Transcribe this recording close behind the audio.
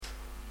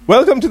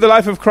Welcome to the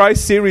Life of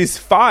Christ Series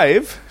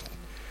 5.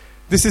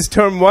 This is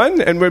term 1,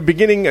 and we're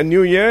beginning a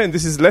new year, and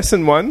this is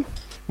lesson 1.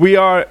 We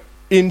are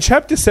in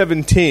chapter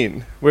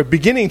 17. We're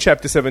beginning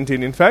chapter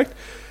 17, in fact,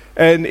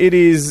 and it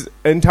is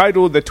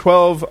entitled The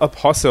 12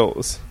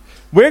 Apostles.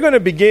 We're going to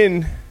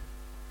begin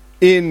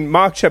in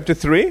Mark chapter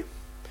 3,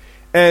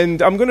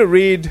 and I'm going to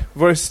read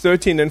verse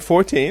 13 and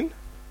 14.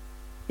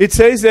 It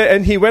says that,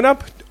 and he went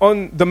up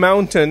on the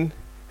mountain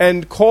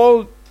and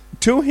called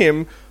to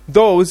him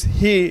those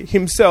he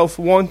himself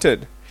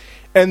wanted,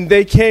 and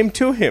they came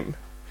to him.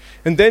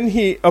 And then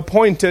he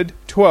appointed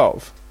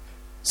 12.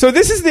 So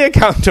this is the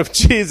account of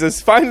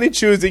Jesus finally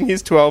choosing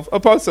his 12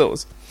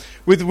 apostles.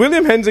 With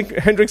William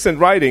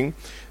Hendrickson writing,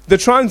 the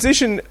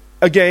transition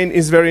again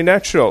is very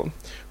natural.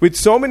 With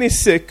so many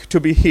sick to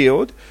be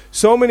healed,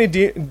 so many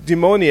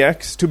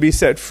demoniacs to be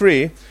set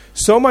free,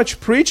 so much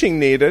preaching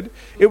needed,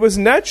 it was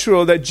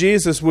natural that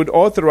Jesus would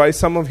authorize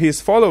some of his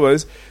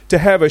followers to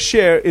have a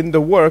share in the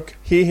work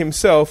he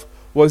himself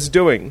was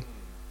doing.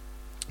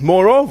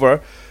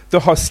 Moreover,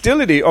 the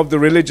hostility of the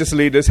religious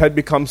leaders had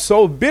become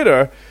so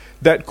bitter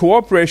that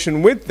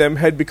cooperation with them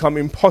had become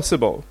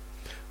impossible.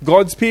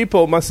 God's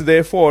people must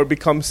therefore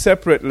become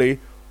separately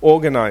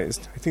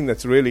organized. I think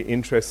that's really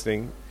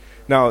interesting.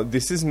 Now,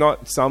 this is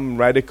not some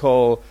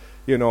radical,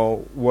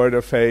 word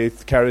of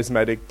faith,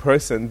 charismatic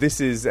person. This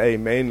is a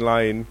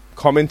mainline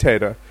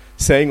commentator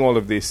saying all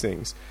of these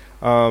things,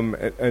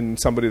 and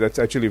somebody that's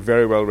actually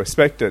very well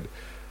respected.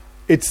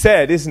 It's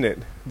sad, isn't it,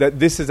 that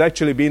this has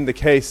actually been the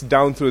case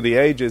down through the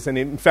ages, and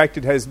in fact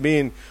it has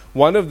been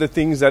one of the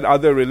things that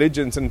other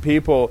religions and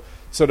people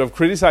sort of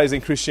criticizing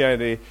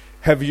Christianity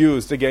have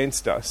used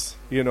against us,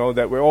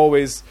 that we're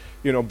always,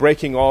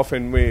 breaking off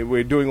and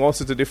we're doing all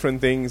sorts of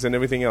different things and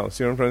everything else.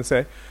 You know what I'm trying to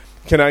say?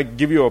 Can I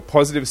give you a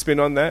positive spin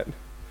on that?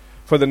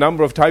 For the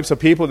number of types of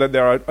people that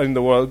there are in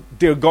the world,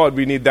 dear God,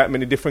 we need that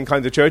many different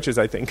kinds of churches,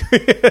 I think.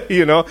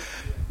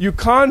 You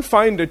can't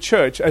find a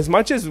church, as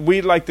much as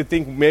we'd like to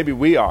think maybe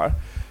we are,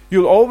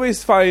 you'll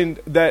always find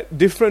that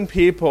different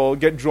people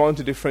get drawn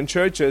to different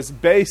churches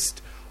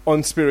based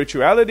on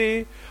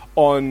spirituality,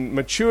 on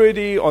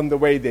maturity, on the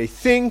way they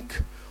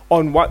think,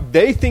 on what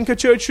they think a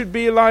church should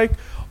be like,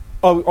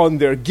 on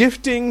their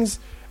giftings.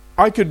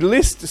 I could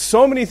list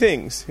so many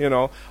things,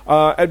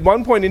 At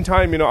one point in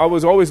time, I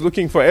was always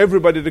looking for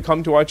everybody to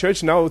come to our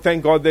church. Now,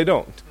 thank God they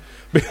don't.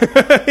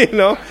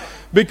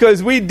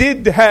 Because we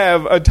did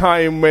have a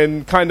time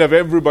when kind of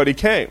everybody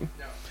came.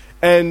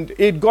 And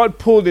it got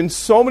pulled in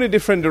so many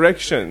different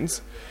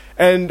directions.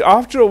 And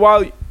after a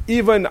while,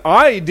 even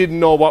I didn't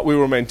know what we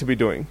were meant to be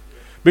doing.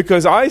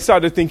 Because I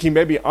started thinking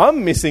maybe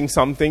I'm missing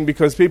something,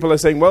 because people are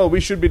saying, well, we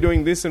should be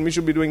doing this and we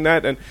should be doing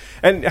that.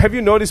 And have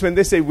you noticed when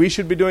they say we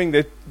should be doing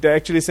that, they're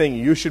actually saying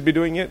you should be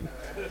doing it?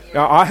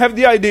 Now, I have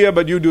the idea,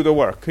 but you do the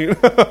work.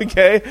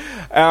 Okay?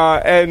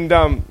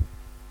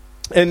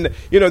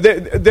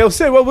 They'll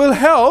say, well, we'll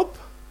help.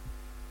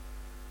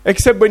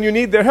 Except when you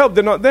need their help,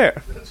 they're not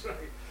there. That's right.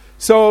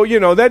 So,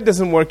 that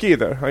doesn't work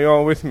either. Are you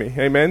all with me?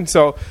 Amen?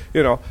 So,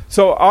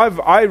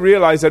 I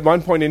realized at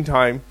one point in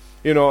time,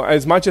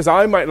 as much as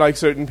I might like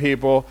certain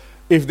people,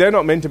 if they're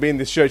not meant to be in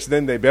this church,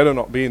 then they better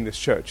not be in this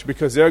church,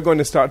 because they're going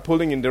to start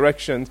pulling in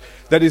directions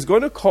that is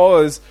going to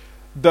cause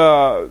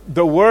the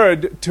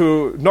word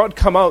to not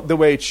come out the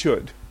way it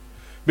should.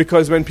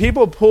 Because when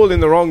people pull in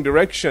the wrong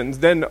directions,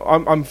 then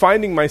I'm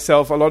finding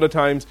myself a lot of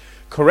times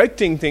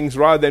correcting things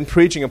rather than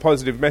preaching a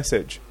positive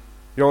message.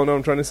 You all know what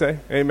I'm trying to say?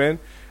 Amen?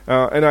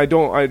 And I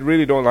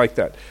really don't like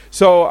that.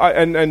 So,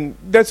 and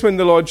that's when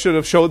the Lord should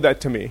have showed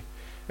that to me.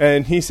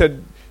 And he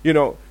said,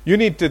 you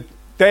need to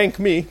thank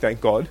me,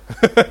 thank God,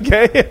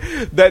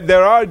 okay, that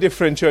there are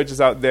different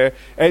churches out there.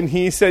 And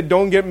he said,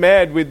 don't get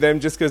mad with them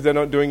just because they're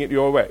not doing it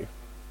your way.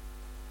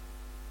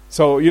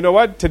 So, you know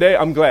what? Today,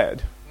 I'm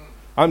glad.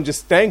 I'm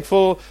just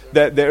thankful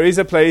that there is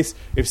a place.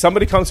 If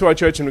somebody comes to our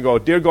church and we go,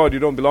 dear God, you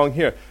don't belong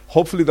here,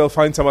 hopefully they'll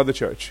find some other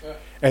church.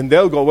 And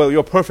they'll go, well,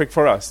 you're perfect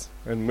for us.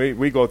 And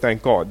we go,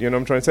 thank God. You know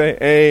what I'm trying to say?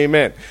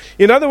 Amen.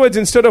 In other words,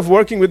 instead of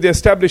working with the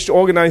established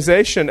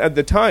organization at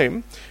the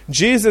time,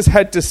 Jesus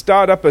had to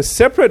start up a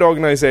separate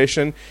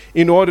organization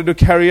in order to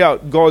carry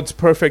out God's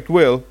perfect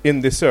will in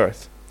this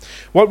earth.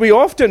 What we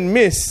often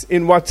miss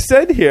in what's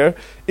said here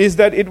is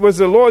that it was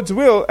the Lord's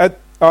will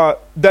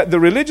that the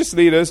religious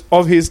leaders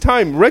of his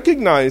time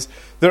recognize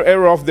the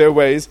error of their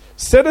ways,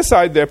 set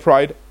aside their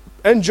pride,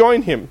 and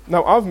join him.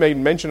 Now, I've made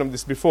mention of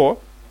this before,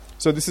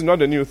 so this is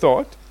not a new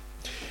thought.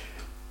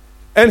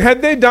 And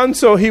had they done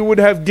so, he would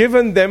have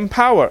given them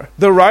power,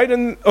 the right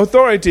and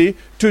authority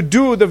to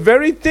do the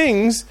very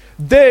things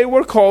they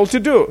were called to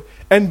do,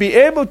 and be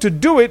able to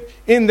do it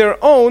in their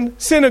own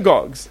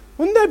synagogues.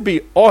 Wouldn't that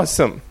be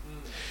awesome?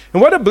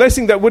 And what a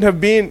blessing that would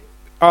have been,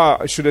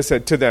 I should have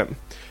said to them.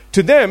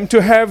 To them,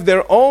 to have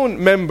their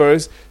own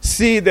members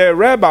see their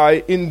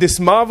rabbi in this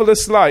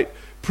marvelous light,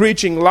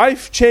 preaching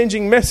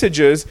life-changing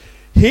messages,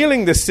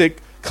 healing the sick,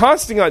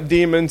 casting out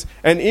demons,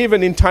 and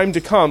even in time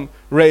to come,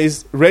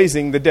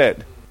 raising the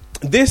dead.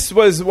 This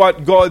was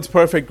what God's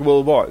perfect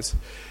will was.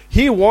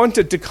 He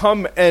wanted to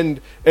come and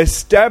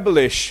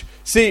establish.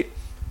 See,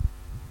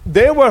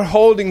 they were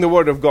holding the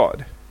Word of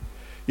God.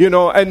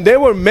 And they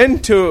were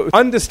meant to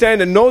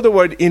understand and know the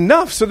Word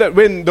enough so that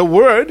when the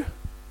Word,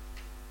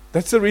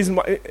 that's the reason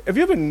why. Have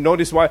you ever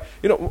noticed why?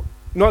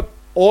 Not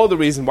all the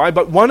reason why,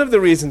 but one of the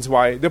reasons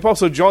why. The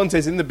Apostle John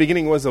says, in the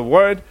beginning was the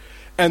Word,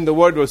 and the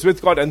Word was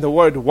with God, and the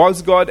Word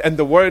was God, and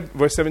the Word,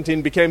 verse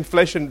 17, became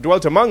flesh and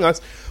dwelt among us,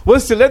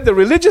 was to let the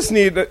religious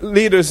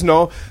leaders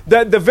know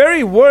that the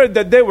very Word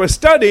that they were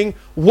studying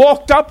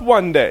walked up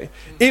one day.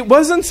 It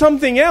wasn't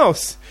something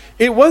else.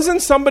 It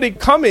wasn't somebody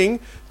coming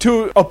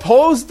to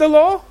oppose the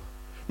law.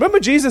 Remember,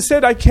 Jesus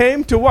said, I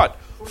came to what?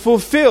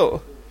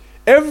 Fulfill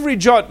every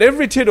jot,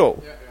 every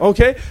tittle.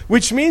 Okay?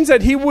 Which means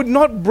that he would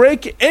not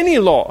break any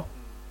law.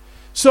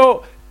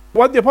 So,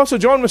 what the Apostle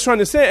John was trying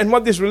to say, and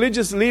what these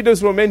religious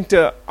leaders were meant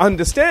to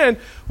understand,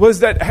 was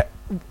that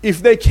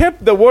if they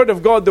kept the Word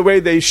of God the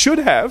way they should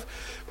have,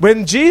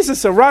 when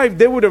Jesus arrived,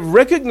 they would have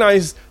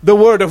recognized the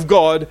Word of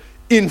God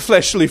in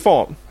fleshly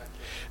form.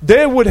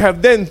 They would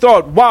have then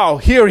thought, wow,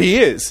 here he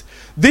is.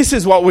 This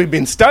is what we've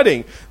been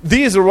studying.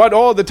 These are what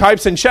all the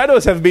types and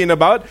shadows have been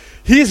about.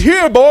 He's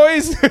here,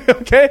 boys.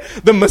 Okay?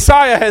 The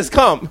Messiah has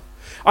come.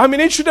 I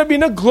mean, it should have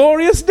been a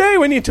glorious day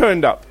when he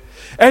turned up.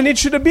 And it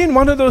should have been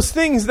one of those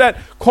things that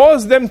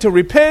caused them to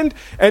repent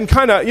and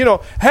kind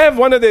of, have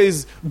one of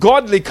these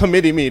godly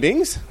committee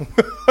meetings.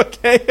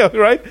 Okay,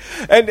 right?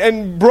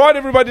 And brought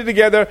everybody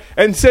together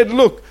and said,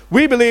 look,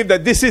 we believe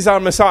that this is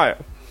our Messiah.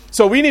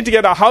 So we need to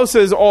get our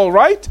houses all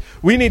right.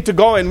 We need to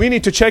go and we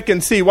need to check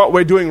and see what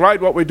we're doing right,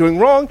 what we're doing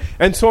wrong,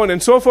 and so on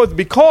and so forth.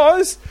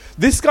 Because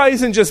this guy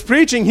isn't just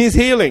preaching, he's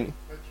healing.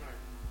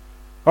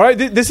 All right,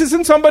 this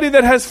isn't somebody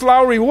that has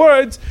flowery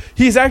words.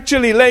 He's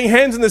actually laying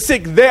hands on the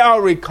sick. They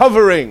are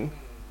recovering.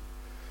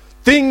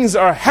 Things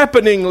are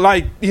happening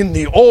like in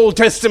the Old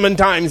Testament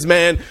times,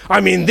 man.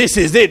 I mean, this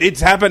is it.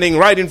 It's happening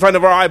right in front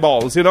of our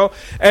eyeballs,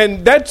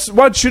 And that's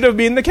what should have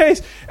been the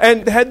case.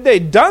 And had they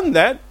done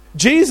that,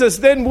 Jesus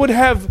then would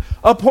have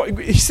a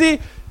point. You see,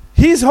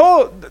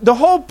 the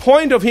whole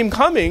point of him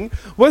coming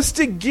was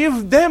to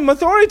give them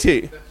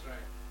authority. That's right.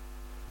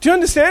 Do you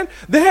understand?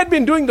 They had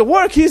been doing the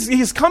work.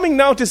 He's coming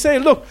now to say,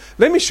 look,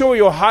 let me show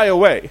you a higher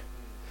way.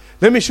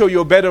 Let me show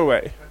you a better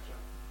way.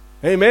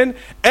 Right. Amen.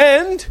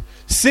 And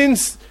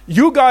since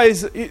you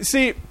guys,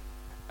 see,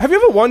 have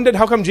you ever wondered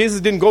how come Jesus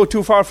didn't go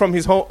too far from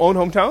his own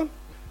hometown?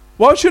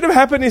 What should have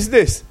happened is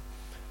this.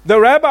 The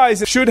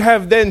rabbis should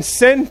have then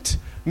sent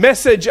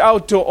message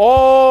out to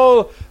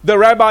all the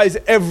rabbis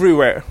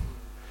everywhere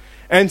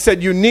and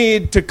said, you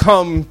need to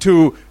come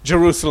to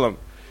Jerusalem.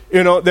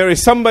 There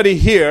is somebody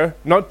here,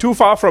 not too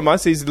far from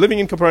us. He's living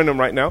in Capernaum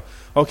right now.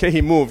 Okay,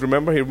 he moved,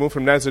 remember? He moved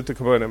from Nazareth to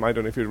Capernaum. I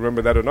don't know if you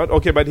remember that or not.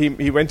 Okay, but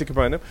he went to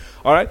Capernaum.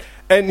 All right?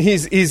 And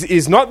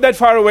he's not that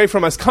far away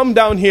from us. Come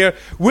down here.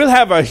 We'll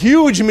have a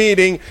huge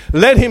meeting.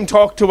 Let him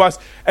talk to us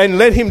and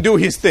let him do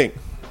his thing.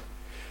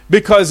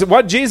 Because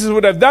what Jesus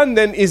would have done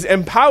then is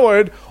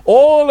empowered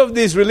all of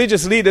these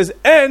religious leaders,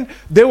 and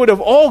they would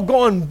have all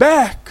gone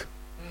back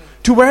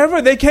to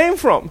wherever they came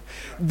from.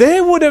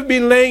 They would have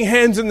been laying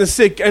hands on the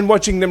sick and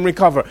watching them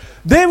recover.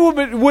 They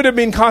would have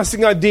been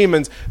casting out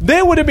demons.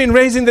 They would have been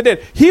raising the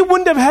dead. He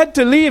wouldn't have had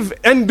to leave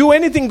and do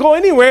anything, go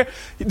anywhere.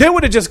 They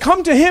would have just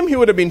come to him. He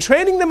would have been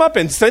training them up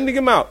and sending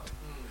them out,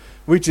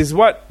 which is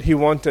what he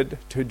wanted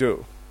to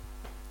do.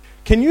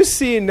 Can you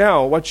see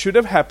now what should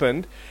have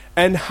happened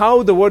and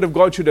how the Word of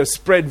God should have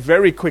spread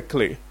very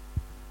quickly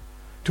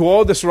to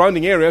all the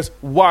surrounding areas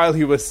while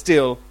he was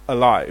still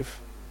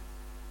alive?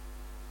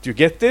 Do you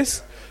get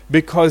this?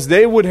 Because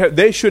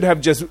they should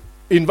have just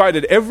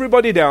invited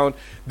everybody down.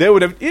 They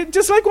would have,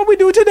 just like what we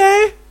do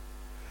today.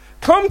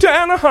 Come to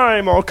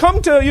Anaheim or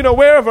come to,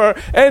 wherever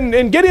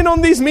and get in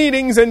on these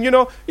meetings and, you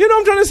know what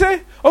I'm trying to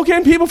say? Okay,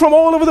 and people from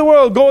all over the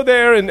world go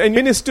there and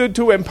ministered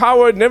to,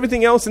 empowered and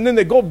everything else, and then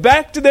they go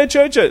back to their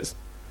churches.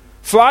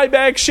 Fly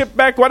back, ship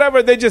back,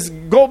 whatever, they just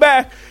go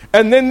back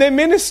and then they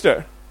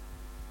minister.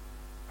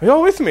 Are you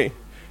all with me?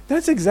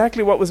 That's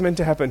exactly what was meant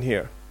to happen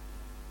here.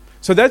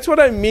 So that's what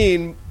I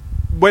mean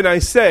when I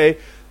say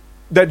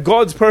that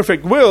God's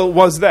perfect will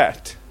was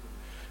that.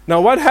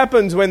 Now, what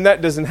happens when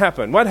that doesn't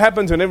happen? What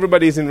happens when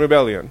everybody's in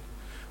rebellion?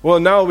 Well,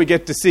 now we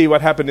get to see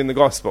what happened in the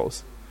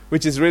Gospels,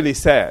 which is really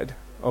sad,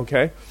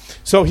 okay?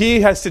 So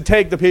he has to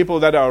take the people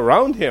that are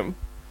around him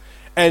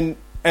and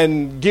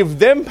give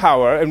them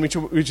power, and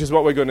which is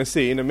what we're going to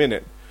see in a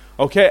minute,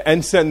 okay?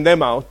 And send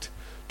them out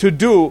to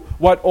do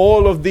what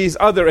all of these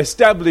other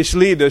established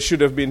leaders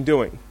should have been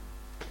doing.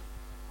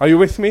 Are you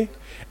with me?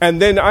 And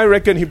then I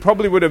reckon he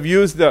probably would have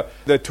used the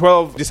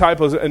 12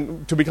 disciples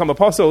and to become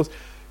apostles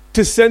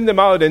to send them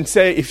out and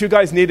say, if you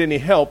guys need any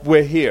help,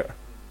 we're here.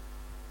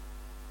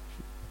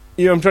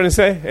 You know what I'm trying to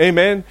say?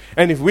 Amen?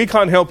 And if we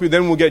can't help you,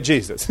 then we'll get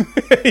Jesus.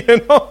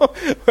 You know?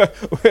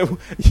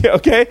 Yeah,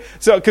 okay?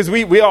 So, because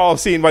we all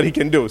seen what he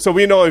can do. So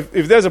we know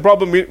if there's a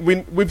problem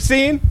we've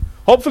seen,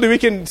 hopefully we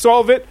can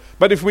solve it.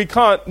 But if we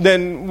can't,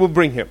 then we'll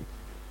bring him.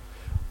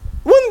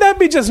 Wouldn't that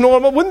be just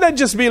normal? Wouldn't that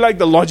just be like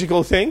the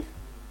logical thing?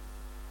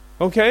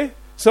 Okay?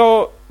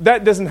 So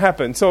that doesn't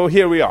happen. So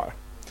here we are.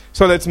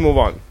 So let's move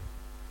on.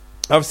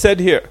 I've said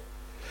here,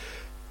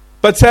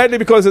 But sadly,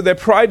 because of their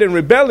pride and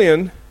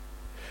rebellion,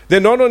 they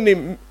not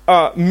only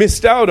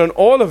missed out on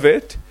all of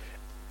it,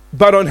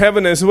 but on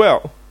heaven as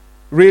well.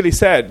 Really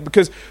sad.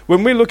 Because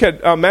when we look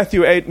at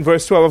Matthew 8 and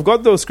verse 12, I've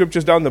got those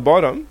scriptures down the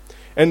bottom,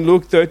 and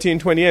Luke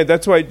 13:28,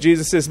 that's why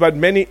Jesus says, but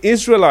many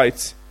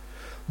Israelites,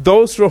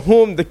 those for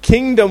whom the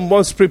kingdom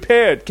was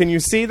prepared. Can you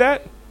see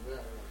that?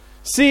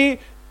 See,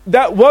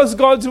 that was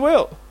God's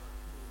will.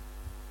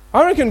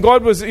 I reckon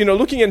God was,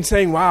 looking and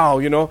saying, wow,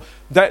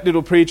 that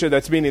little preacher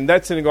that's been in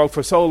that synagogue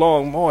for so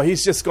long,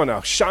 he's just going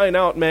to shine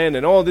out, man,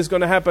 and all this is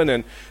going to happen,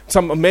 and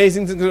some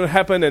amazing things are going to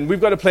happen, and we've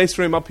got a place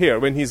for him up here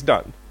when he's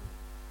done.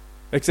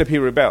 Except he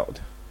rebelled.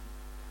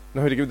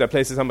 Now he had to give that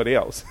place to somebody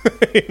else,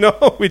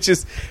 which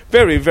is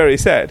very, very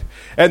sad.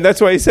 And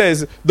that's why he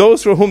says,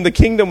 those for whom the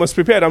kingdom was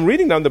prepared. I'm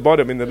reading down the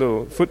bottom in the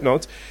little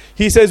footnotes.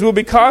 He says, will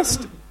be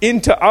cast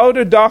into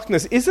outer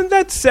darkness. Isn't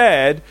that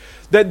sad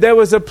that there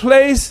was a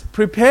place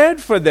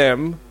prepared for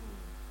them,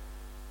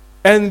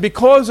 and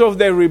because of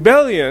their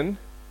rebellion,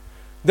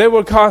 they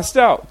were cast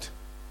out?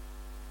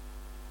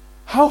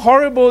 How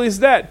horrible is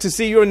that, to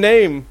see your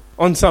name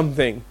on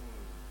something,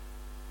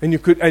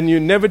 and you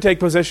never take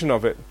possession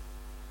of it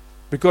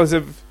because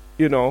of,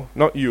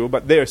 not you,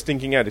 but their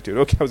stinking attitude.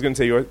 Okay, I was going to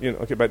say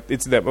okay, but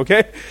it's them,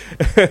 okay?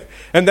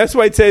 And that's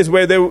why it says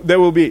where there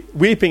will be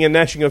weeping and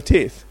gnashing of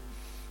teeth.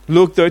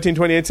 Luke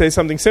 13:28 says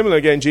something similar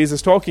again.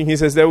 Jesus talking, he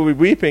says there will be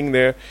weeping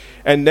there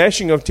and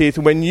gnashing of teeth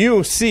when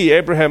you see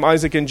Abraham,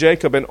 Isaac, and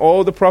Jacob and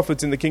all the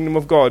prophets in the kingdom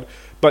of God,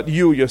 but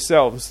you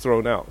yourselves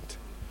thrown out.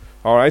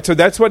 All right, so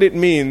that's what it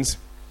means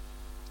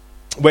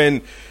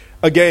when,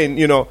 again,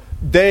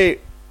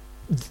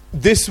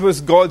 this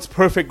was God's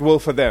perfect will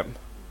for them.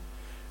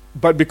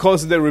 But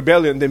because of their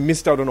rebellion, they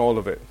missed out on all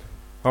of it.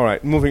 All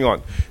right, moving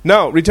on.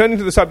 Now, returning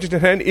to the subject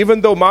at hand,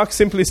 even though Mark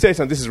simply states,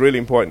 and this is really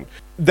important,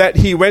 that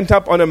he went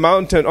up on the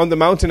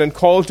mountain and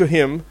called to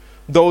him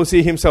those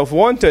he himself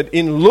wanted,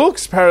 in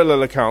Luke's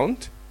parallel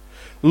account,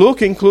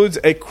 Luke includes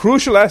a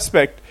crucial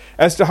aspect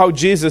as to how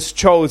Jesus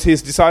chose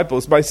his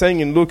disciples by saying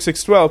in Luke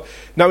 6:12,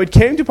 now it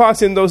came to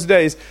pass in those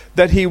days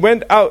that he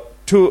went out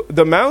to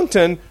the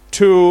mountain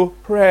to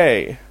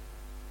pray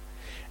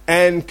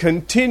and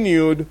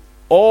continued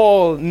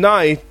all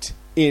night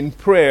in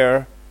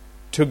prayer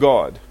to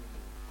God.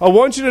 I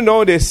want you to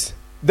notice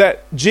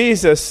that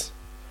Jesus,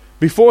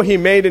 before he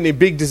made any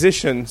big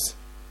decisions,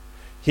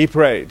 he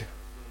prayed.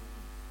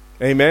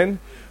 Amen?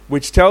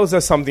 Which tells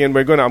us something, and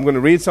I'm going to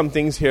read some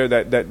things here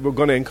that we're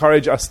going to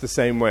encourage us the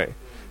same way.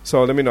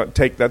 So let me not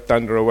take that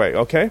thunder away,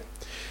 okay?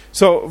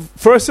 So,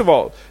 first of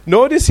all,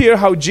 notice here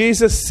how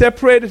Jesus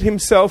separated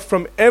himself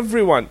from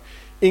everyone,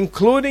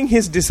 including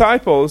his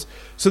disciples,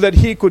 so that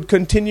he could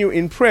continue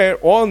in prayer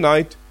all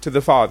night to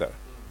the Father.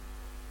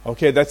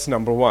 Okay, that's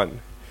number one.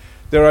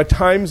 There are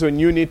times when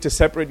you need to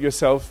separate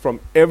yourself from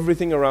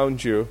everything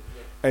around you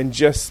and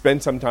just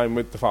spend some time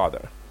with the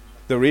Father.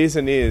 The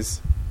reason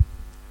is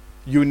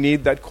you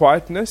need that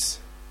quietness.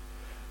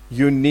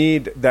 You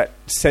need that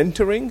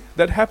centering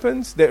that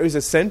happens. There is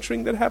a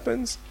centering that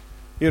happens,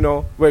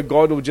 where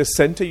God will just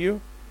center you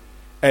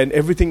and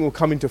everything will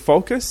come into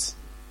focus.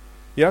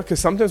 Yeah, because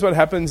sometimes what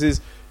happens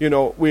is,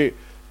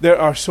 there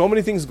are so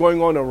many things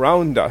going on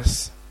around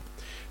us.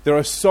 There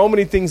are so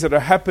many things that are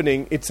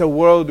happening. It's a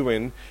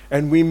whirlwind,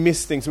 and we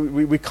miss things.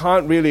 We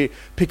can't really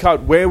pick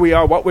out where we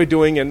are, what we're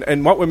doing,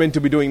 and what we're meant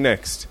to be doing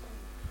next.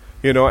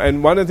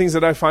 And one of the things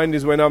that I find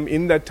is when I'm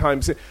in that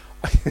time,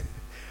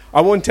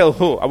 I won't tell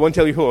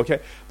you who, okay?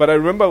 But I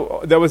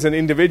remember there was an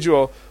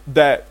individual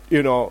that,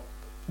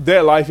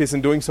 their life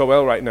isn't doing so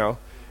well right now.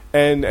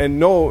 And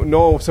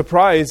no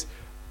surprise,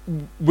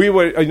 we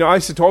were, I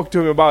used to talk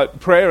to him about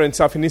prayer and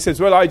stuff, and he says,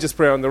 well, I just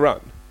pray on the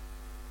run.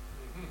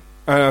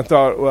 And I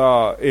thought,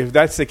 well, if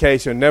that's the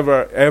case, you're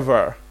never,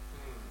 ever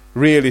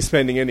really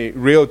spending any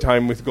real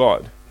time with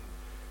God.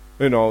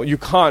 You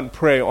can't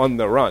pray on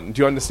the run.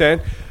 Do you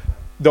understand?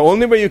 The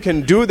only way you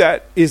can do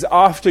that is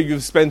after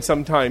you've spent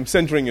some time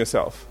centering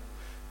yourself.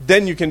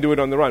 Then you can do it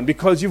on the run,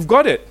 because you've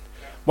got it.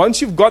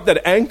 Once you've got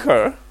that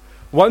anchor,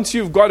 once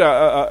you've got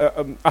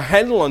a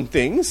handle on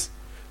things,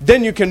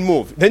 then you can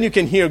move. Then you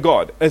can hear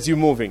God as you're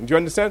moving. Do you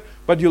understand?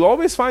 But you'll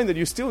always find that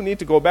you still need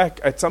to go back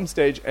at some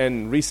stage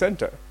and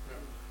recenter.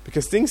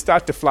 Because things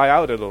start to fly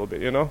out a little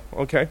bit,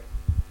 okay?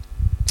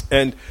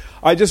 And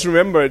I just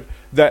remembered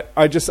that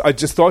I just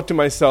thought to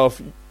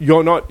myself,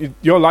 your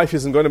life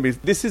isn't going to be,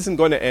 this isn't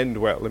going to end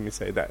well, let me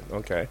say that,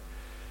 okay?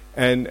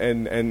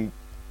 And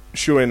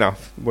sure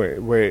enough,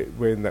 we're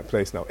in that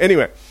place now.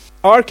 Anyway,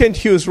 R. Kent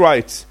Hughes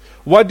writes,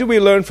 what do we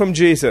learn from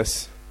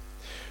Jesus?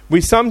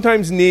 We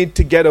sometimes need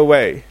to get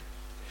away.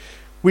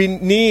 We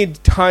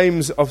need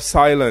times of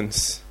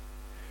silence.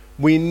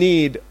 We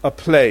need a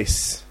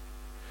place.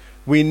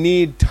 We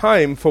need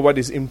time for what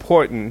is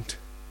important,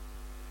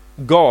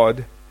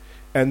 God,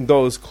 and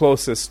those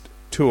closest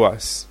to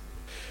us.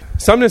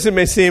 Sometimes it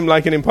may seem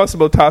like an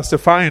impossible task to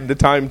find the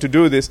time to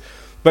do this,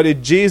 but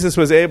if Jesus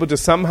was able to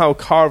somehow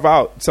carve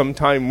out some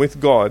time with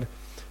God,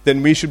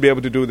 then we should be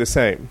able to do the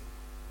same.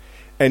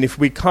 And if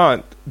we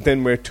can't,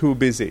 then we're too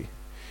busy.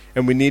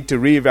 And we need to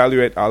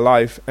reevaluate our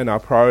life and our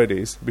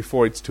priorities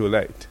before it's too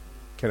late.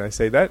 Can I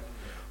say that?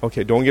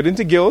 Okay, don't get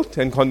into guilt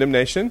and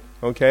condemnation,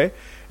 okay?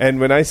 And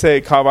when I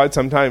say carve out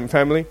some time,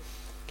 family,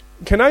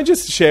 can I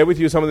just share with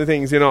you some of the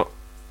things,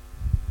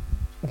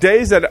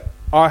 days that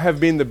have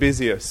been the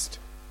busiest.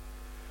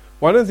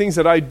 One of the things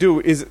that I do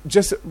is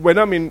just when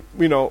I'm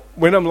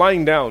when I'm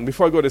lying down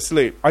before I go to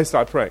sleep, I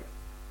start praying.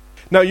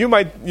 Now you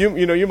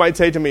might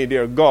say to me,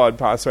 "Dear God,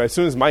 Pastor, as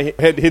soon as my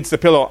head hits the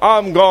pillow,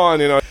 I'm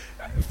gone."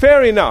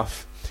 Fair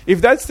enough. If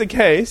that's the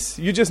case,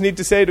 you just need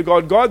to say to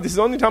God, "God, this is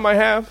the only time I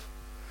have,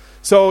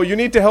 so you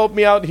need to help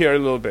me out here a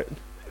little bit."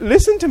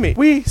 Listen to me.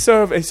 We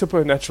serve a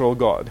supernatural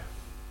God.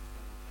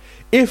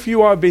 If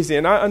you are busy,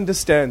 and I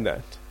understand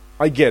that,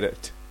 I get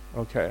it.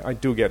 Okay, I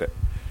do get it.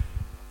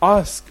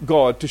 Ask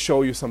God to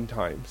show you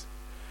sometimes.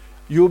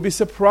 You'll be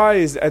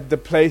surprised at the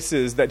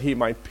places that He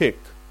might pick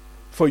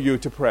for you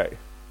to pray.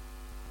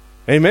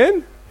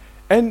 Amen?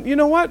 And you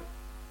know what?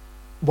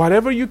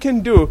 Whatever you can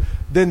do,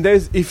 then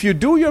if you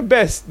do your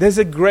best, there's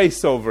a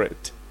grace over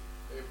it.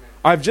 Amen.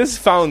 I've just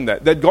found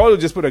that God will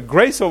just put a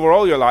grace over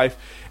all your life,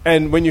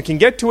 and when you can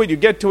get to it, you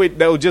get to it.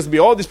 There will just be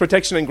all this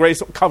protection and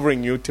grace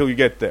covering you till you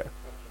get there.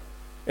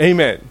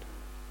 Amen.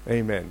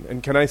 Amen.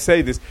 And can I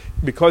say this?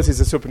 Because He's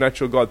a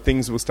supernatural God,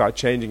 things will start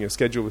changing. Your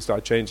schedule will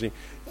start changing.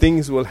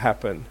 Things will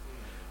happen.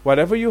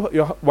 Whatever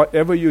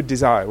you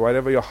desire,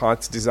 whatever your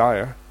heart's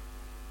desire,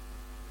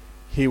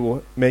 He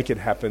will make it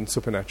happen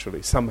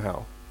supernaturally,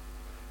 somehow.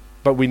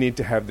 But we need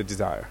to have the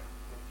desire.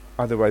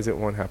 Otherwise, it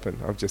won't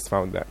happen. I've just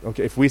found that.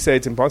 Okay, if we say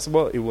it's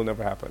impossible, it will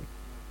never happen.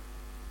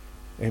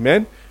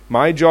 Amen?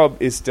 My job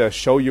is to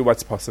show you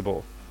what's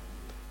possible.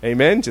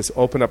 Amen? Just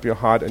open up your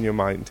heart and your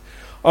mind.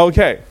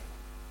 Okay.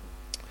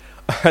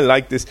 I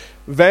like this.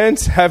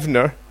 Vance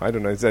Havner, I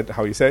don't know, is that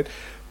how you say it?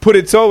 Put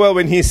it so well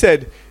when he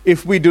said,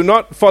 if we do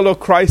not follow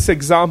Christ's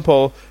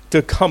example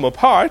to come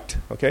apart,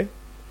 okay,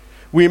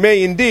 we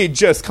may indeed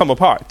just come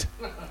apart.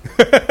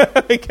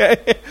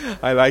 Okay,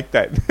 I like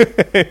that.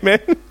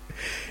 Amen.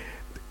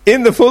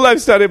 In the Full Life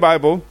Study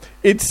Bible,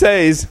 it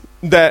says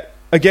that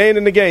again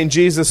and again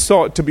Jesus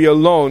sought to be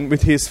alone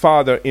with His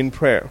Father in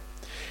prayer,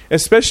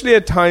 especially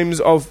at times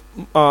of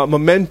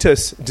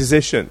momentous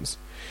decisions.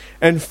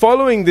 And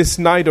following this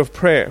night of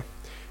prayer,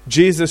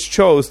 Jesus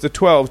chose the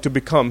 12 to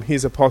become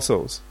His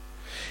apostles.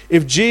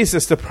 If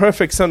Jesus, the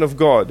perfect Son of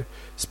God,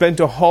 spent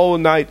a whole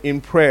night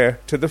in prayer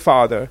to the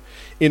Father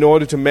in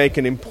order to make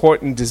an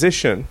important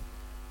decision,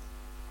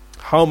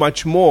 how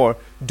much more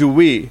do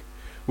we,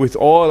 with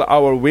all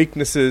our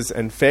weaknesses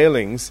and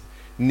failings,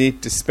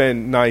 need to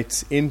spend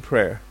nights in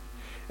prayer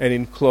and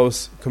in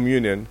close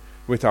communion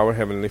with our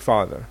Heavenly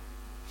Father?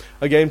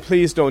 Again,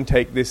 please don't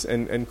take this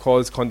and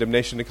cause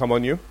condemnation to come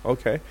on you.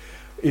 Okay,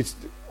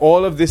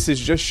 all of this is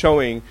just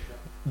showing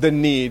the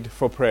need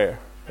for prayer.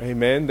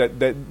 Amen.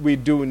 That we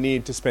do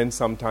need to spend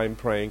some time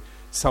praying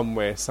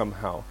somewhere,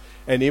 somehow.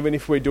 And even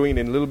if we're doing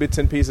it in little bits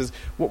and pieces,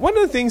 one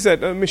of the things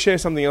that, let me share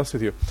something else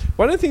with you.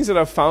 One of the things that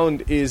I've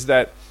found is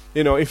that,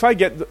 if I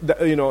get,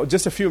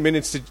 just a few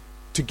minutes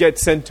to get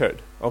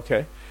centered,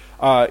 okay,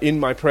 in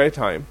my prayer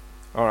time,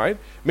 all right,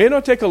 may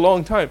not take a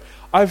long time.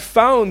 I've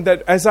found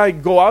that as I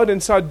go out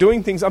and start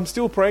doing things, I'm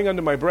still praying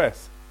under my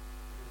breath.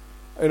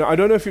 I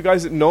don't know if you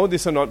guys know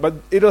this or not, but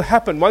it'll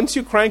happen. Once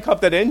you crank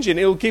up that engine,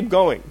 it'll keep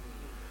going.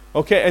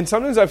 Okay, and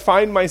sometimes I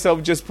find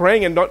myself just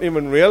praying and not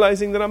even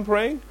realizing that I'm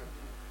praying.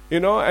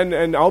 And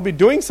I'll be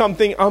doing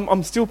something,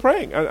 I'm still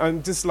praying.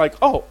 I'm just like,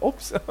 oh,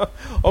 oops.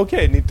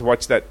 Okay, I need to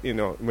watch that,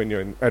 when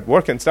you're at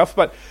work and stuff.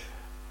 But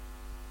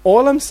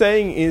all I'm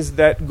saying is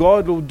that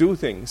God will do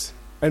things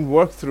and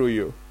work through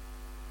you.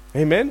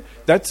 Amen?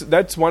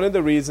 That's one of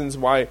the reasons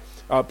why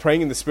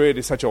praying in the Spirit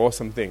is such an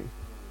awesome thing.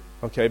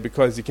 Okay,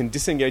 because you can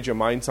disengage your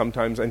mind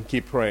sometimes and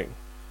keep praying,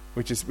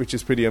 which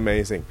is pretty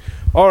amazing.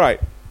 All right,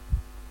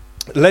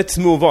 let's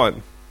move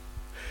on.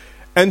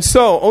 And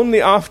so,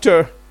 only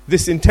after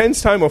this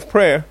intense time of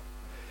prayer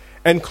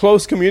and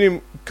close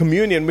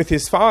communion with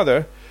His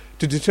Father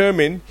to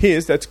determine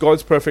that's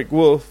God's perfect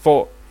will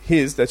for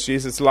that's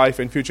Jesus' life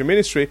and future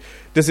ministry,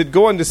 does it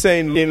go on to say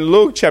in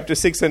Luke chapter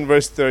 6 and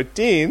verse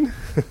 13,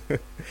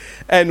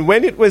 and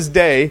when it was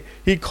day,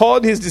 He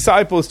called His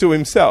disciples to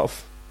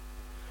Himself,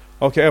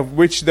 okay, of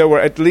which there were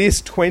at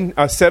least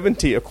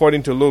 70,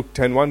 according to Luke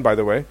 10:1, by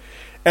the way,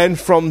 and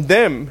from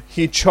them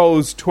He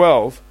chose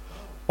 12,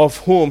 of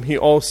whom He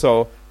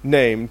also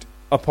named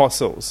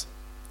apostles.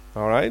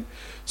 All right?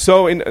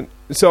 So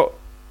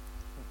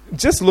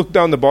just look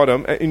down the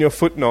bottom in your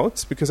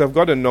footnotes, because I've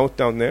got a note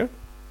down there.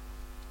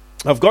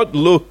 I've got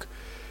Luke,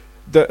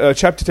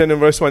 chapter 10 and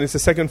verse 1. It's the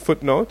second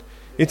footnote.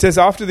 It says,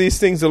 after these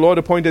things the Lord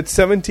appointed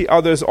 70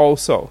 others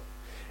also,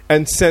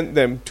 and sent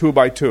them 2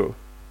 by 2.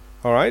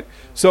 All right?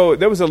 So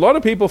there was a lot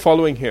of people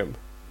following Him.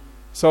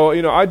 So,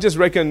 I just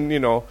reckon,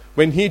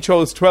 when He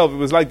chose 12, it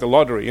was like the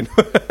lottery.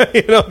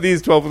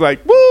 These 12 was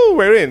like, woo,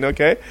 we're in,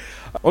 okay?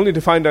 Only to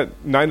find out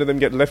 9 of them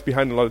get left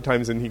behind a lot of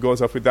times, and He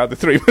goes off with the other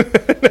 3.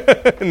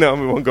 No,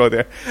 we won't go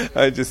there.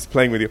 Just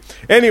playing with you.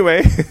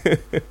 Anyway,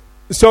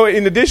 so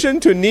in addition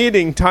to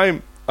needing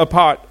time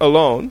apart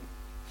alone,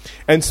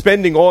 and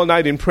spending all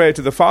night in prayer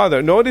to the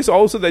Father, notice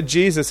also that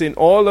Jesus, in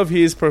all of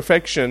his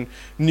perfection,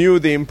 knew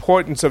the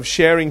importance of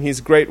sharing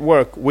his great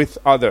work with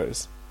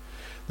others.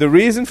 The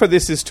reason for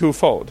this is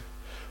twofold.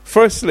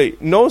 Firstly,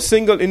 no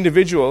single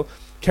individual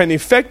can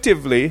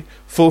effectively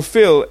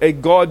fulfill a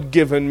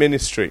God-given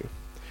ministry.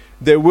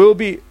 There will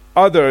be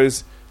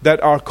others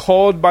that are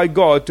called by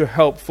God to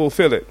help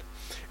fulfill it.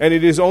 And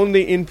it is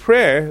only in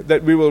prayer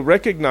that we will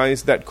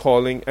recognize that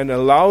calling and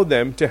allow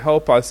them to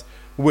help us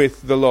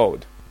with the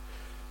load.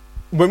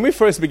 When we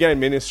first began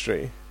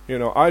ministry,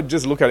 I'd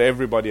just look at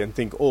everybody and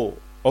think, oh,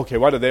 okay,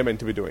 what are they meant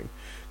to be doing?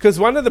 Because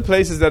one of the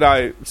places that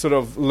I sort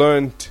of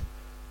learned,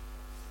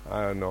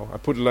 I don't know, I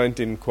put learned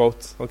in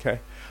quotes, okay,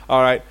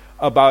 all right,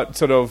 about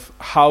sort of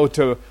how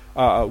to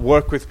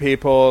work with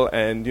people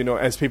and,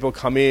 as people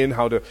come in,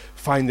 how to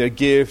find their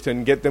gift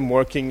and get them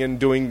working and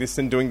doing this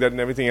and doing that and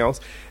everything else.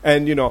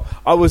 And,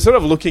 I was sort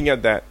of looking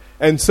at that.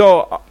 And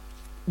so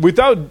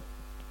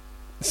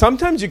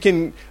sometimes you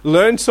can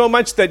learn so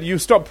much that you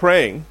stop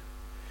praying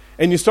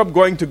and you stop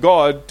going to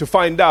God to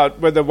find out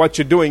whether what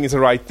you're doing is the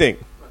right thing.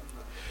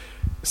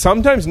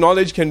 Sometimes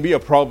knowledge can be a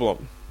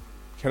problem.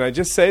 Can I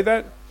just say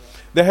that?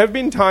 There have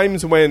been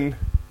times when,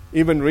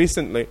 even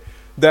recently,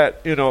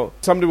 that,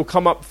 somebody will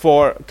come up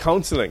for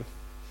counseling.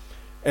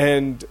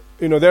 And,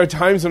 there are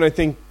times when I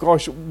think,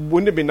 gosh,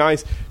 wouldn't it be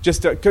nice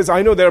just to, because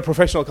I know there are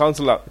professional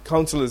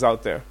counselors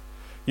out there,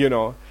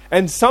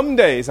 And some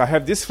days I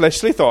have this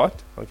fleshly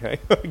thought,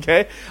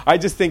 okay, I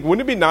just think,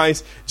 wouldn't it be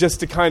nice just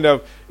to kind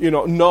of,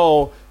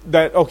 know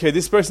that, okay,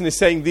 this person is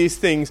saying these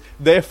things,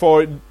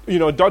 therefore, these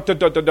are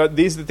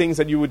the things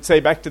that you would say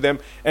back to them.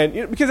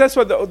 And because that's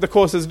what the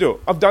courses do.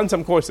 I've done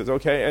some courses,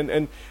 okay,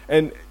 and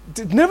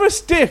it never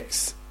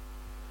sticks.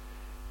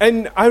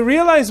 And I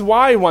realized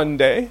why one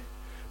day,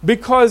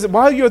 because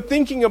while you're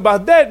thinking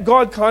about that,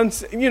 God can't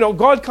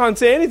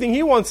say anything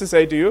He wants to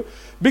say to you,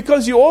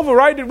 because you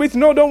override it with,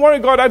 no, don't worry,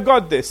 God, I've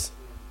got this.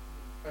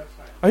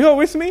 Are you all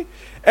with me?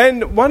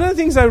 And one of the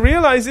things I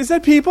realized is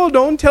that people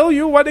don't tell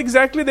you what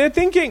exactly they're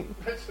thinking.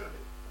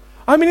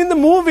 I mean, in the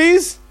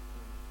movies,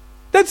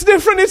 that's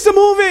different. It's a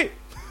movie.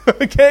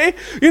 Okay?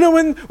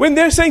 When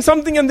they're saying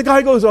something and the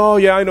guy goes, oh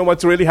yeah, I know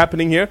what's really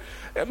happening here.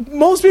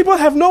 Most people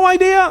have no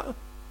idea.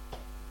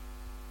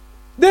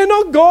 They're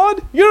not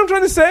God. You know what I'm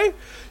trying to say?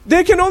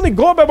 They can only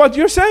go by what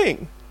you're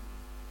saying.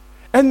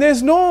 And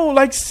there's no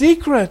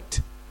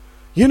secret,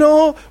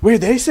 where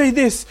they say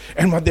this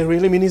and what they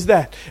really mean is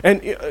that.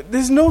 And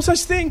there's no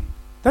such thing.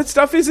 That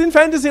stuff is in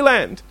fantasy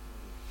land.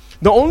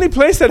 The only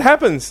place that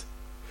happens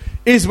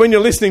is when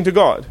you're listening to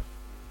God.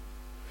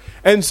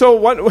 And so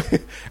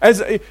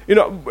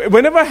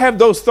whenever I have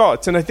those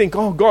thoughts and I think,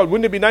 oh God,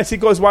 wouldn't it be nice? He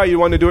goes, why, you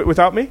want to do it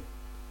without me?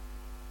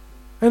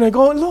 And I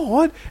go,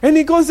 Lord. And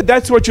He goes,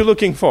 that's what you're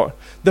looking for.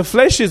 The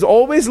flesh is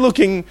always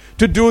looking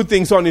to do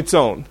things on its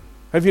own.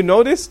 Have you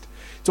noticed?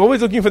 It's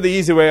always looking for the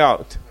easy way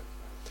out.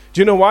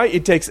 Do you know why?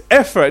 It takes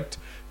effort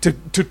to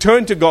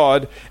turn to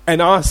God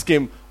and ask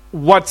Him,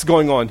 what's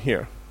going on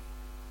here?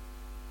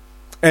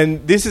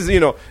 And this is,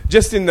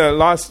 just in the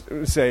last,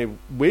 say,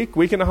 week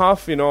and a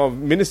half, I've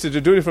ministered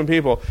to 2 different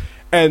people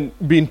and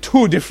been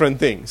 2 different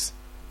things.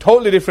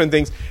 Totally different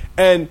things.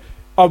 And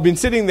I've been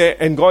sitting there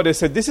and God has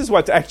said, this is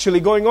what's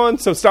actually going on,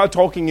 so start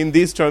talking in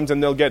these terms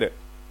and they'll get it.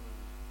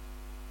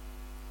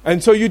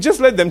 And so you just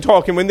let them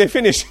talk, and when they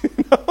finish,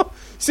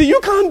 see, you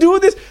can't do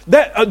this.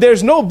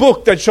 There's no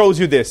book that shows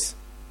you this,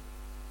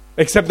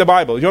 except the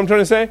Bible. You know what I'm trying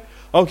to say?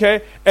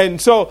 Okay?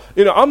 And so,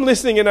 I'm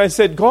listening and I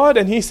said, God,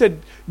 and He said,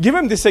 give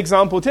him this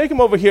example, take him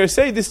over here,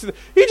 say this.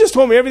 He just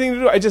told me everything to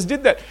do. I just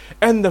did that.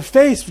 And the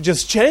face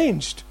just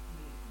changed.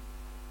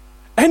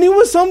 And it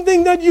was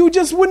something that you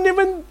just wouldn't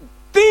even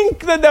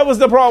think that was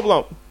the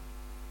problem.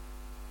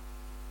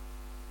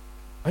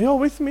 Are you all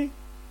with me?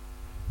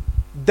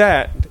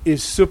 That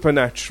is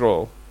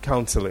supernatural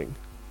counseling.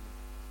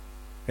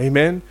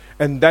 Amen?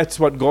 And that's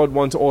what God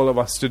wants all of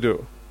us to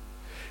do.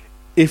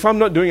 If I'm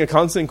not doing a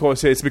counseling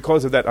course here, it's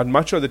because of that. I'd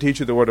much rather teach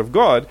you the Word of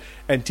God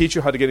and teach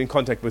you how to get in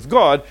contact with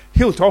God.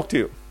 He'll talk to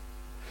you.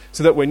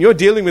 So that when you're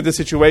dealing with the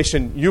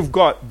situation, you've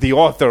got the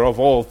author of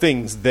all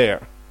things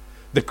there.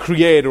 The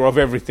creator of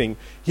everything.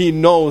 He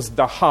knows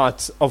the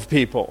hearts of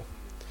people.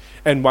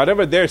 And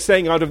whatever they're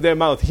saying out of their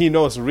mouth, He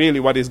knows really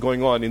what is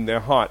going on in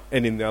their heart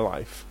and in their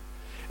life.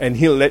 And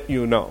He'll let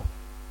you know.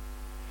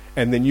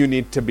 And then you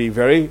need to be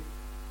very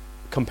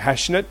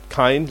compassionate,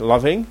 kind,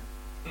 loving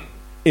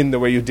in the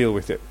way you deal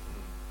with it.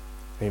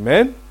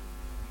 Amen?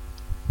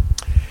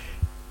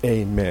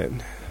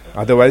 Amen.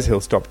 Otherwise,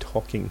 He'll stop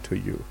talking to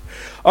you.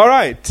 All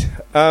right.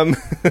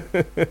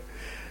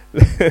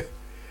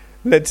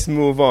 Let's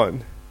move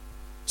on.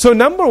 So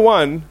number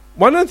one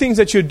of the things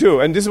that you do,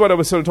 and this is what I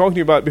was sort of talking to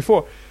you about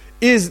before,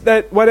 is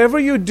that whatever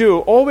you do,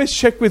 always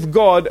check with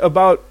God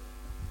about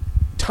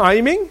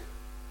timing,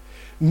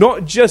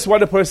 not just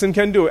what a person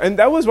can do. And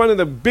that was one of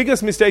the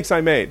biggest mistakes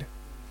I made.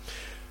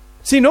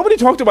 See, nobody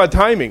talked about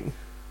timing.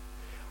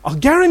 I'll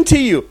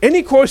guarantee you,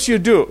 any course you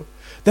do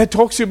that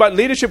talks to you about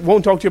leadership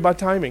won't talk to you about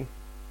timing.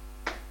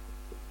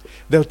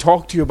 They'll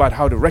talk to you about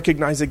how to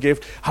recognize a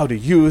gift, how to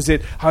use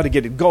it, how to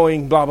get it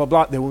going, blah, blah,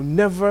 blah. They will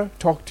never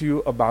talk to you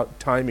about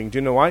timing. Do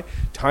you know why?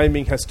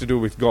 Timing has to do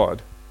with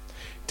God.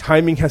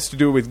 Timing has to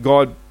do with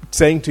God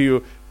saying to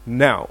you,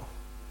 now.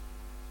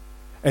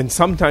 And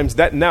sometimes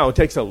that now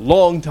takes a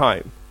long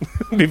time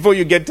before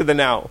you get to the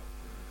now.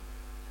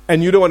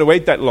 And you don't want to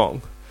wait that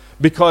long.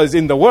 Because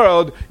in the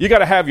world, you got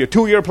to have your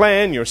 2-year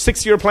plan, your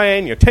 6-year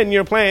plan, your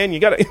 10-year plan. You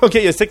got to,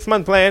 okay, your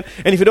 6-month plan.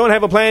 And if you don't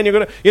have a plan, you're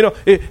going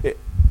to,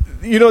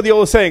 you know the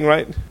old saying,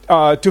 right?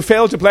 To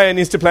fail to plan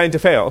is to plan to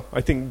fail.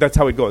 I think that's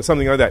how it goes,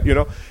 something like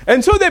that,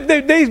 And so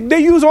they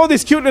use all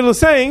these cute little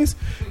sayings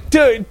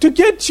to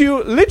get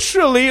you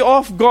literally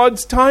off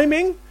God's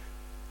timing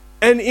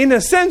and in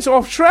a sense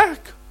off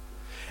track.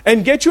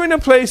 And get you in a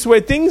place where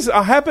things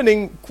are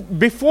happening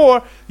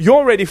before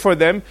you're ready for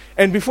them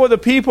and before the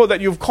people that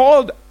you've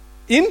called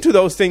into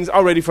those things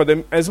are ready for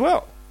them as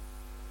well.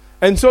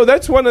 And so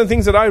that's one of the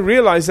things that I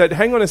realized that,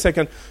 hang on a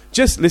second,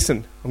 just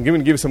listen. I'm going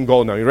to give you some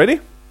gold now. You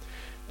ready?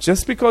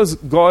 Just because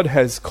God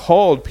has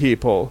called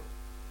people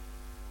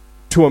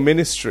to a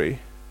ministry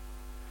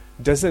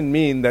doesn't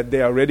mean that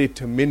they are ready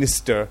to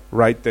minister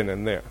right then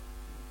and there.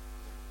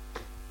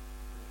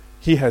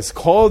 He has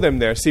called them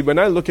there. See, when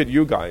I look at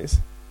you guys,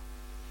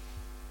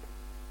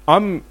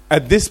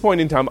 at this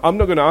point in time, I'm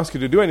not going to ask you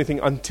to do anything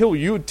until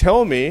you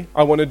tell me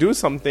I want to do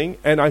something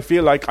and I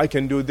feel like I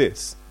can do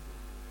this.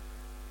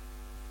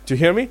 Do you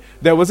hear me?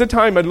 There was a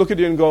time I'd look at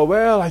you and go,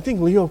 well, I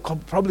think Leo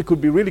probably could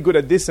be really good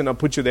at this and I'll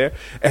put you there.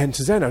 And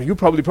Susanna, you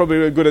probably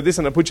really good at this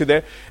and I'll put you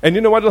there. And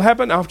you know what will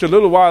happen? After a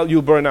little while,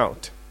 you'll burn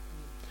out.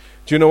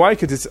 Do you know why?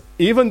 Because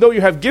even though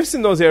you have gifts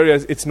in those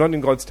areas, it's not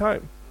in God's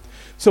time.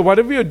 So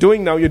whatever you're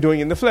doing now, you're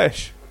doing in the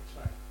flesh.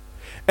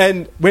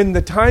 And when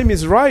the time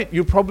is right,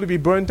 you'll probably be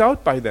burnt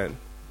out by then.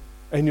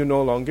 And you're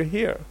no longer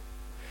here.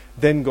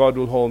 Then God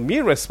will hold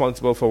me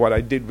responsible for what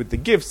I did with the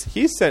gifts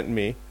He sent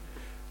me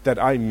that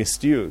I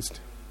misused.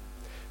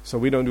 So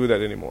we don't do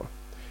that anymore.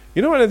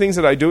 You know one of the things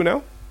that I do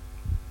now?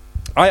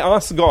 I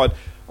ask God,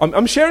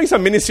 I'm sharing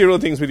some ministerial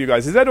things with you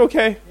guys. Is that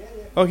okay? Yeah.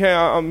 Okay,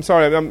 I'm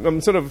sorry. I'm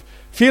sort of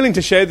feeling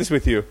to share this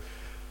with you.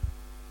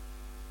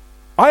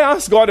 I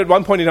asked God at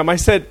one point in time, I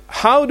said,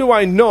 how do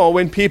I know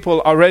when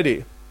people are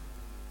ready?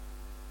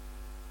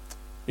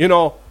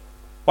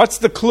 What's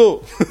the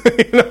clue? Do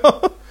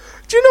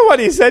you know what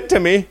He said to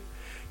me?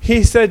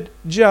 He said,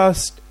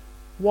 just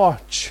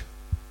watch.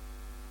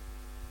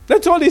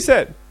 That's all He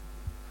said.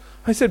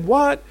 I said,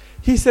 what?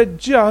 He said,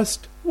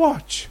 just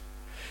watch.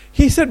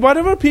 He said,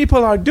 whatever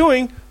people are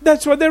doing,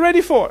 that's what they're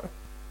ready for.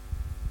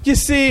 You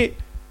see,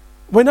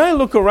 when I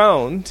look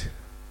around,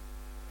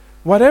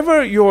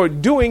 whatever you're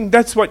doing,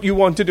 that's what you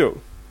want to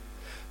do.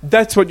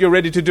 That's what you're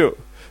ready to do.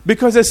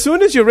 Because as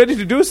soon as you're ready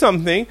to do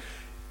something,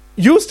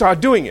 you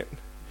start doing it.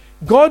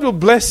 God will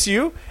bless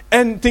you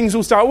and things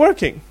will start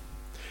working.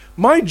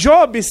 My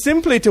job is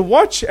simply to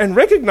watch and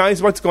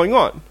recognize what's going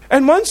on.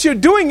 And once you're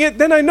doing it,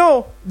 then I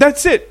know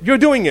that's it. You're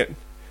doing it.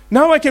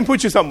 Now I can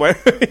put you somewhere,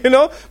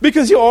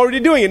 because you're already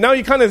doing it. Now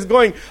you're kind of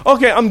going,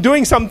 okay, I'm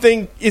doing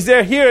something. Is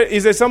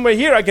there somewhere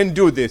here I can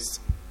do this?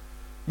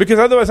 Because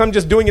otherwise I'm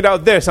just doing it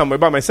out there somewhere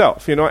by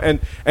myself,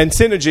 and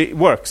synergy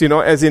works,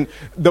 as in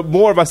the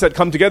more of us that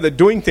come together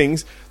doing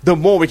things, the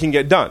more we can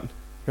get done. You know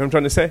what I'm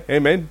trying to say?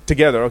 Amen?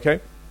 Together, okay?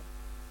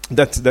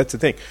 That's the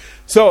thing.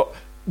 So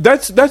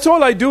that's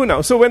all I do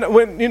now. So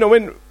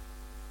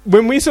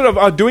when we sort of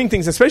are doing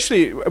things,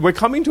 especially we're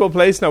coming to a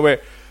place now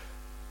where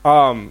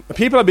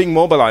people are being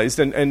mobilized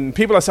and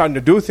people are starting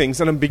to do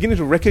things, and I'm beginning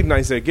to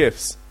recognize their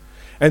gifts.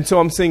 And so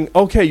I'm saying,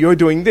 okay, you're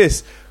doing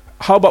this.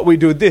 How about we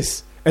do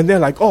this? And they're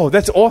like, oh,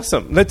 that's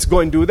awesome. Let's go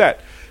and do that.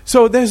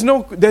 So there's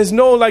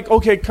no like,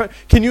 okay,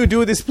 can you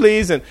do this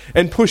please?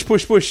 And push,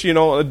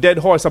 a dead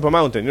horse up a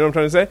mountain. You know what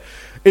I'm trying to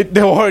say?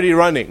 They're already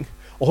running.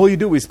 All you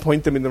do is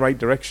point them in the right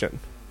direction.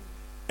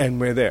 And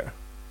we're there.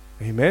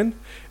 Amen?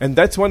 And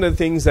that's one of the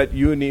things that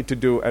you need to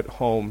do at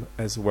home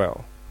as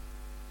well.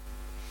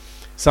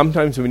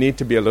 Sometimes we need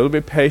to be a little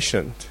bit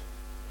patient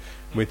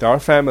with our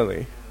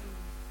family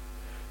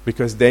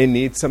because they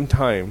need some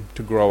time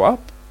to grow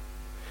up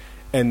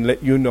and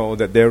let you know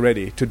that they're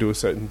ready to do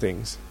certain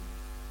things.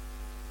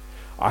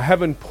 I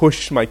haven't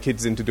pushed my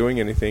kids into doing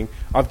anything.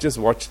 I've just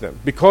watched them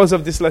because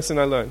of this lesson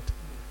I learned.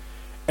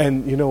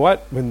 And you know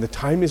what? When the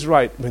time is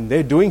right, when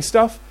they're doing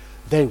stuff,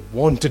 they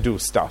want to do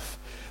stuff.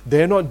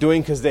 They're not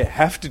doing because they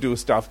have to do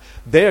stuff.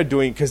 They're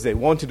doing because they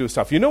want to do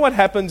stuff. You know what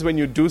happens when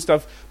you do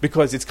stuff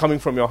because it's coming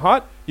from your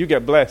heart? You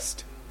get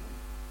blessed.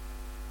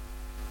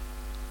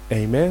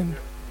 Amen?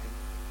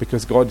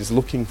 Because God is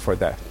looking for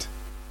that.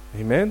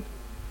 Amen?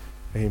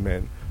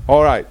 Amen.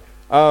 All right.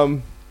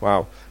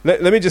 Wow.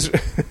 Let me just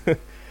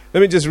let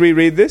me just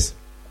reread this.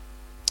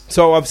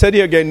 So I've said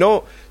here again,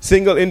 no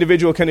single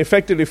individual can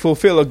effectively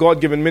fulfill a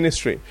God-given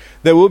ministry.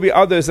 There will be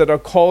others that are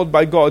called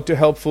by God to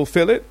help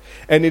fulfill it,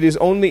 and it is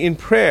only in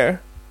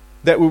prayer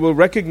that we will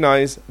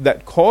recognize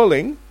that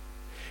calling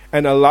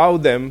and allow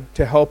them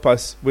to help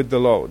us with the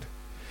load.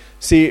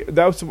 See,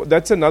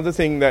 that's another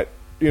thing that,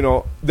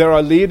 there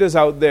are leaders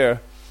out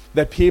there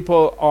that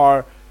people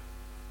are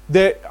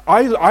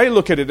I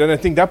look at it and I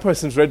think that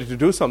person's ready to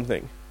do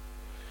something.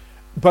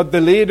 But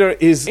the leader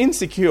is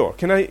insecure.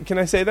 Can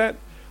I say that?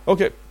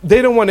 Okay.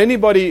 They don't want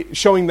anybody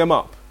showing them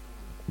up.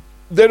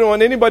 They don't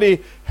want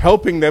anybody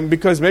helping them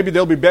because maybe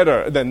they'll be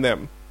better than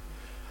them.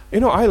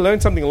 I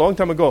learned something a long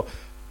time ago.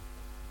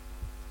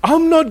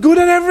 I'm not good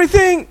at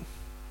everything.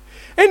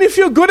 And if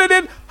you're good at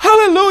it,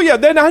 hallelujah.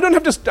 Then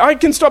I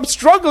can stop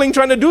struggling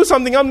trying to do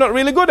something I'm not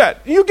really good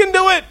at. You can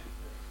do it.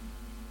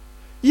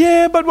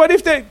 Yeah, but what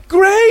if they're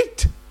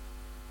great?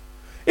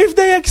 If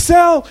they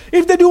excel,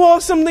 if they do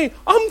awesomely,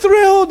 I'm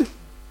thrilled.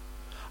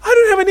 I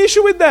don't have an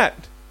issue with that.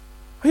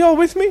 Are you all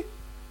with me?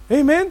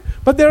 Amen.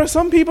 But there are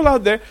some people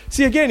out there.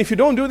 See, again, if you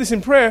don't do this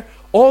in prayer,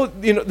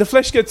 the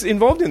flesh gets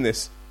involved in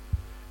this.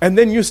 And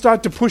then you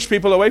start to push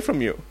people away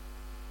from you.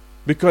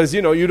 Because,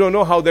 you don't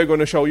know how they're going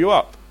to show you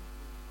up.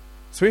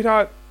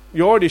 Sweetheart,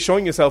 you're already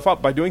showing yourself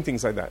up by doing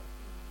things like that.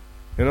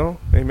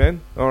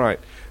 Amen? All right.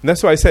 And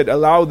that's why I said,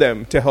 allow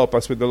them to help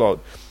us with the Lord.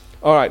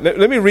 All right,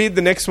 let me read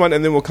the next one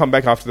and then we'll come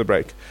back after the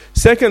break.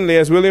 Secondly,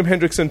 as William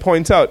Hendrickson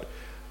points out,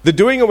 the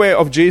doing away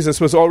of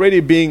Jesus was already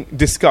being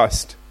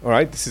discussed. All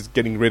right, this is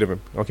getting rid of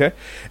him, okay?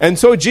 And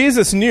so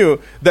Jesus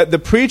knew that the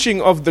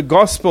preaching of the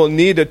gospel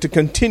needed to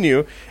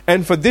continue,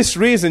 and for this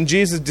reason,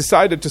 Jesus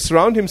decided to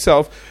surround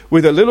himself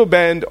with a little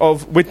band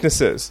of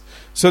witnesses,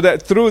 so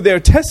that through their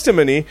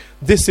testimony,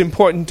 this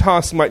important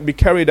task might be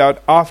carried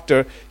out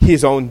after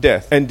his own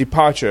death and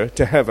departure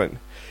to heaven.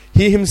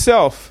 He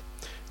himself,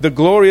 the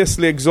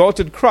gloriously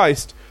exalted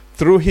Christ,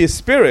 through his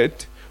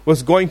Spirit,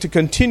 was going to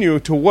continue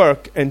to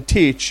work and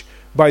teach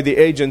by the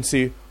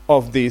agency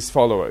of these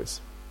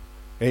followers.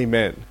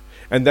 Amen.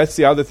 And that's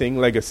the other thing,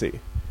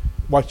 legacy.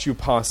 What you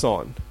pass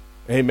on.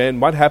 Amen.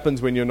 What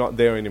happens when you're not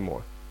there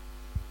anymore?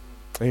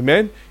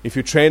 Amen. If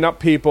you train up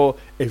people,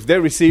 if they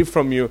receive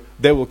from you,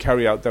 they will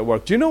carry out that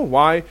work. Do you know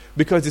why?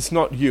 Because it's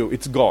not you,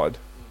 it's God.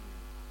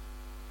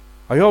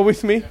 Are you all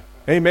with me?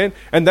 Amen.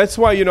 And that's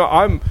why,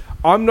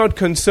 I'm not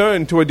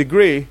concerned to a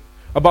degree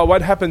about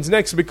what happens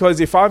next,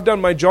 because if I've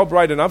done my job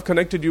right and I've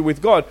connected you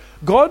with God,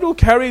 God will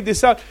carry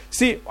this out.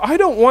 See, I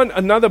don't want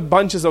another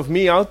bunches of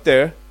me out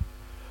there.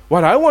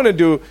 What I want to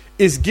do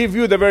is give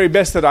you the very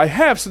best that I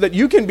have so that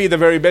you can be the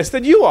very best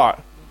that you are.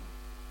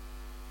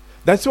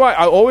 That's why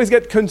I always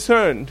get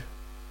concerned,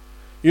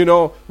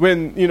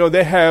 when,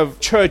 they have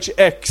church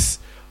X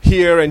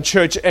here and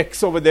church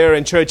X over there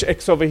and church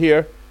X over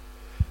here.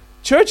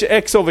 Church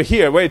X over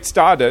here, where it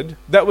started,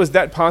 that was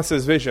that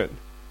pastor's vision.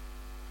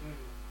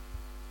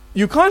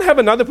 You can't have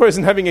another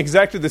person having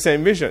exactly the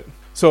same vision.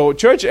 So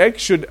Church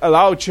X should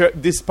allow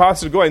this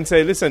pastor to go and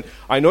say, listen,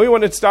 I know you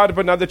want to start up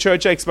another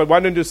Church X, but why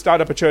don't you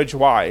start up a Church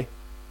Y?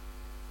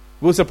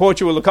 We'll support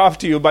you, we'll look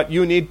after you, but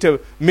you need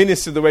to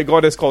minister the way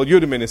God has called you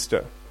to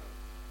minister.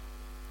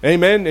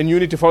 Amen? And you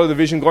need to follow the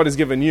vision God has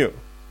given you.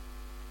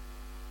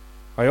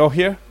 Are you all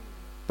here?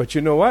 But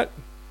you know what?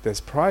 There's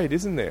pride,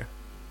 isn't there?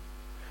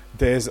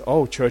 There's,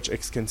 Church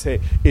X can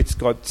say, it's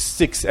got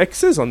 6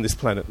 X's on this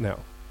planet now.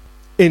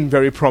 In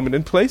very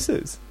prominent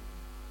places.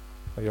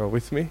 Are you all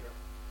with me?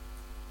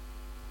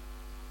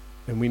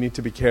 And we need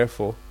to be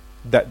careful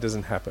that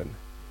doesn't happen.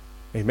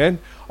 Amen?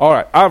 All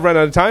right, I've run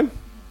out of time.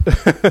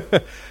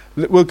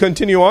 We'll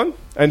continue on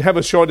and have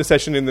a shorter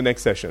session in the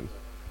next session.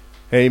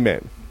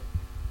 Amen.